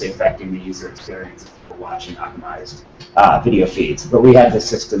adversely affecting the user experience of people watching Akamai's video feeds. But we had the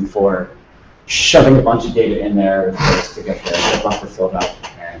system for shoving a bunch of data in there first to get the buffer filled up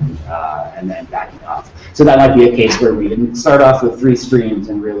and then backing off. So that might be a case where we didn't start off with 3 streams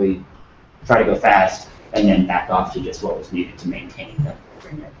and really try to go fast and then back off to just what was needed to maintain the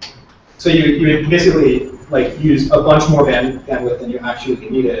framework. So you basically like use a bunch more bandwidth than you actually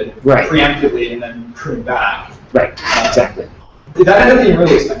needed, right, preemptively, and then prune back. Right, exactly. Did that end up being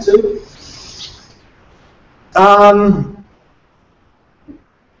really expensive?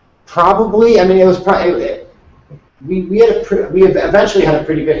 Probably. I mean, it was probably we eventually had a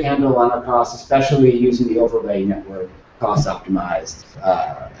pretty good handle on our costs, especially using the overlay network, cost optimized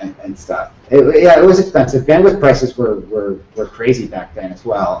and stuff. It was expensive. Bandwidth prices were crazy back then as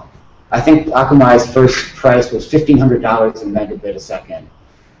well. I think Akamai's first price was $1,500 in megabit a second,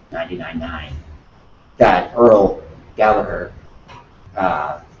 $99.9 that Earl Gallagher,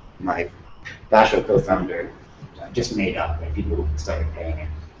 my Basho co-founder, just made up, and people started paying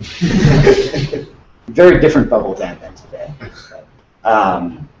it. Very different bubble then than today.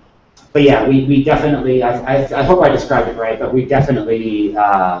 But yeah, we definitely, I hope I described it right, but we definitely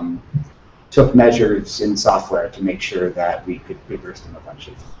took measures in software to make sure that we could reverse them a bunch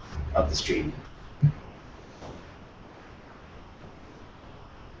of the stream.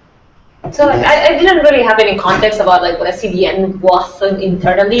 So like, I didn't really have any context about like what a CDN was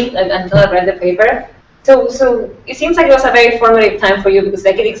internally until I read the paper. So it seems like it was a very formative time for you because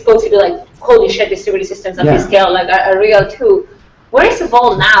like it exposed you to like holy shit, distributed systems at this scale like are real too. Where is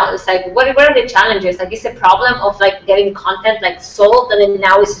Evolve now? It's like what are the challenges? Like is the problem of like getting content like solved and then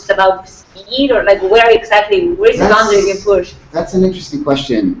now it's just about speed or like where is the boundary being pushed? That's an interesting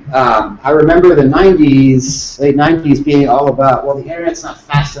question. I remember the 90s, late 90s being all about, well, the internet's not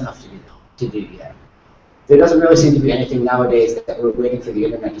fast enough to do yet. There doesn't really seem to be anything nowadays that we're waiting for the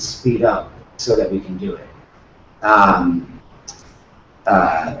internet to speed up so that we can do it.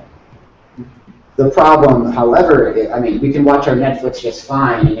 The problem, however, I mean, we can watch our Netflix just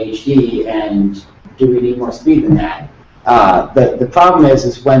fine in HD, and do we need more speed than that? The problem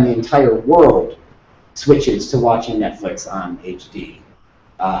is when the entire world switches to watching Netflix on HD.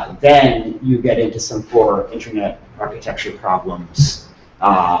 Then you get into some poor internet architecture problems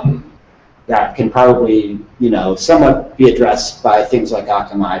that can probably, somewhat be addressed by things like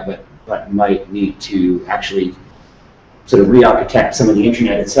Akamai, but might need to actually sort of re-architect some of the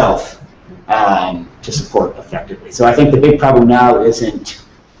internet itself to support effectively. So I think the big problem now isn't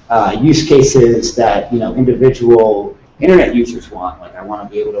use cases that individual internet users want. Like I want to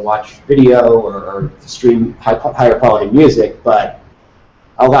be able to watch video or stream higher quality music, but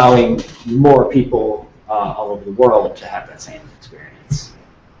allowing more people all over the world to have that same experience.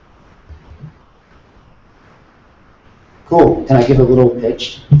 Cool. Can I give a little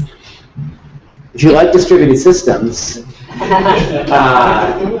pitch? If you like distributed systems,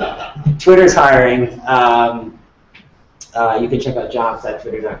 Twitter's hiring. You can check out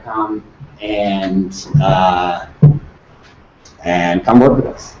jobs.twitter.com and come work with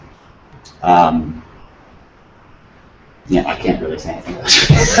us. Yeah, I can't really say anything else.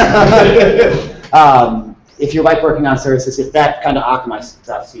 If you like working on services, if that kind of Akamai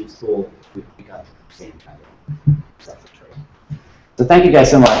stuff seems cool, we got the same kind of stuff. So thank you guys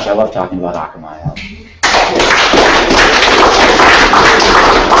so much. I love talking about Akamai.